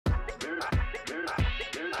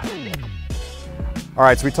All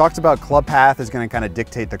right, so we talked about club path is going to kind of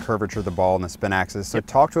dictate the curvature of the ball and the spin axis. So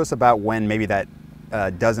talk to us about when maybe that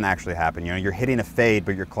doesn't actually happen. You know, you're hitting a fade,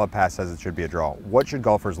 but your club path says it should be a draw. What should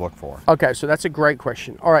golfers look for? Okay, so that's a great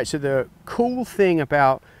question. All right, so the cool thing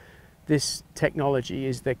about this technology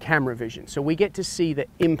is the camera vision. So we get to see the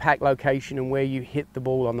impact location and where you hit the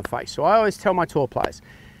ball on the face. So I always tell my tour players,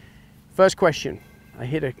 first question,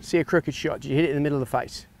 see a crooked shot. Did you hit it in the middle of the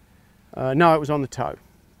face? No, it was on the toe.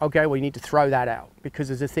 Okay, well you need to throw that out because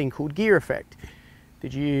there's a thing called gear effect.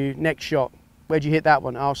 Next shot, where'd you hit that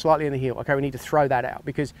one? Oh, slightly in the heel. Okay, we need to throw that out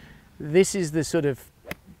because this is the sort of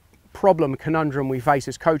conundrum we face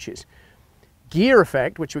as coaches. Gear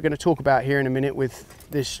effect, which we're going to talk about here in a minute with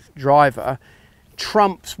this driver,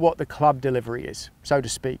 trumps what the club delivery is, so to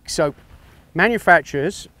speak. So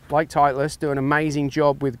manufacturers like Titleist do an amazing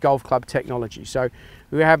job with golf club technology. So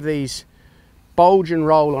we have these bulge and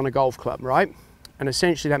roll on a golf club, right? And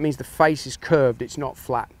essentially that means the face is curved, it's not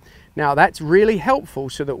flat. Now that's really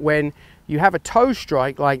helpful so that when you have a toe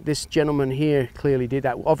strike, like this gentleman here clearly did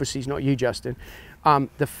that, obviously it's not you, Justin,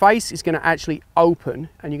 the face is going to actually open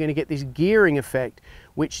and you're going to get this gearing effect,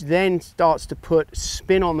 which then starts to put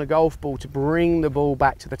spin on the golf ball to bring the ball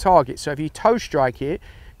back to the target. So if you toe strike it,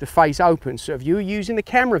 the face opens. So if you were using the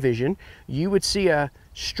camera vision, you would see a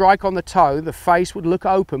strike on the toe, the face would look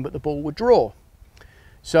open, but the ball would draw.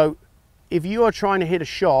 So if you are trying to hit a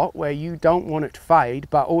shot where you don't want it to fade,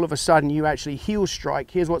 but all of a sudden you actually heel strike,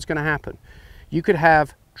 here's what's going to happen. You could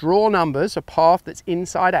have draw numbers, a path that's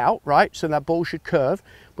inside out, right? So that ball should curve.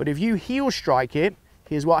 But if you heel strike it,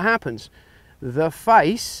 here's what happens. The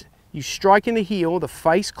face, you strike in the heel, the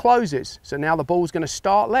face closes. So now the ball's going to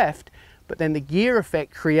start left, but then the gear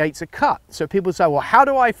effect creates a cut. So people say, well, how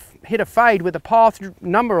do I hit a fade with a path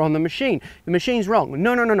number on the machine? The machine's wrong.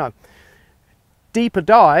 No, no, no, no. Deeper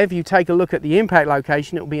dive, you take a look at the impact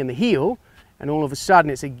location, it'll be in the heel, and all of a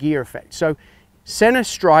sudden it's a gear effect. So center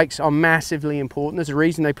strikes are massively important. There's a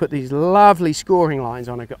reason they put these lovely scoring lines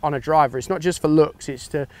on a driver. It's not just for looks, it's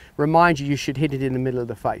to remind you should hit it in the middle of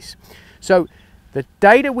the face. So the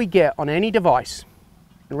data we get on any device,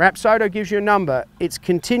 and Rapsodo gives you a number, it's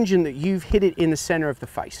contingent that you've hit it in the center of the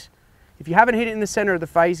face. If you haven't hit it in the center of the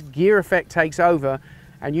face, gear effect takes over,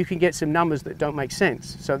 and you can get some numbers that don't make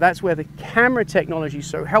sense. So that's where the camera technology is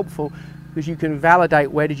so helpful, because you can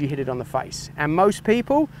validate where did you hit it on the face. And most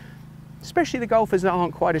people, especially the golfers that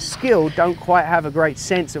aren't quite as skilled, don't quite have a great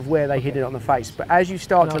sense of where they hit it on the face. But as you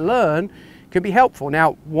start to learn, it can be helpful.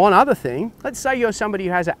 Now, one other thing, let's say you're somebody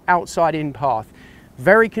who has an outside-in path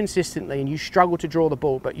very consistently and you struggle to draw the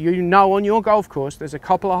ball, but you know on your golf course there's a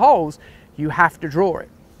couple of holes, you have to draw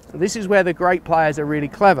it. This is where the great players are really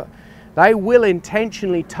clever. They will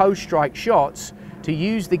intentionally toe strike shots to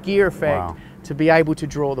use the gear effect to be able to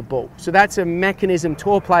draw the ball. So that's a mechanism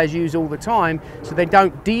tour players use all the time, so they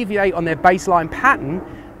don't deviate on their baseline pattern,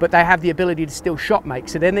 but they have the ability to still shot make.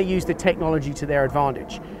 So then they use the technology to their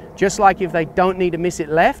advantage. Just like if they don't need to miss it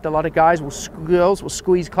left, a lot of guys girls will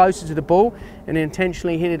squeeze closer to the ball and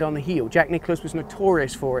intentionally hit it on the heel. Jack Nicklaus was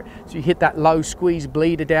notorious for it. So you hit that low squeeze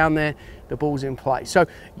bleeder down there, the ball's in play. So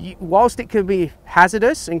whilst it can be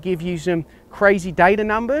hazardous and give you some crazy data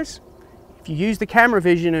numbers, if you use the camera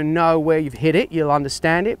vision and know where you've hit it, you'll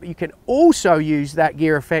understand it, but you can also use that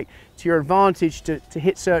gear effect to your advantage to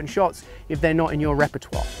hit certain shots if they're not in your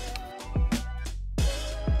repertoire.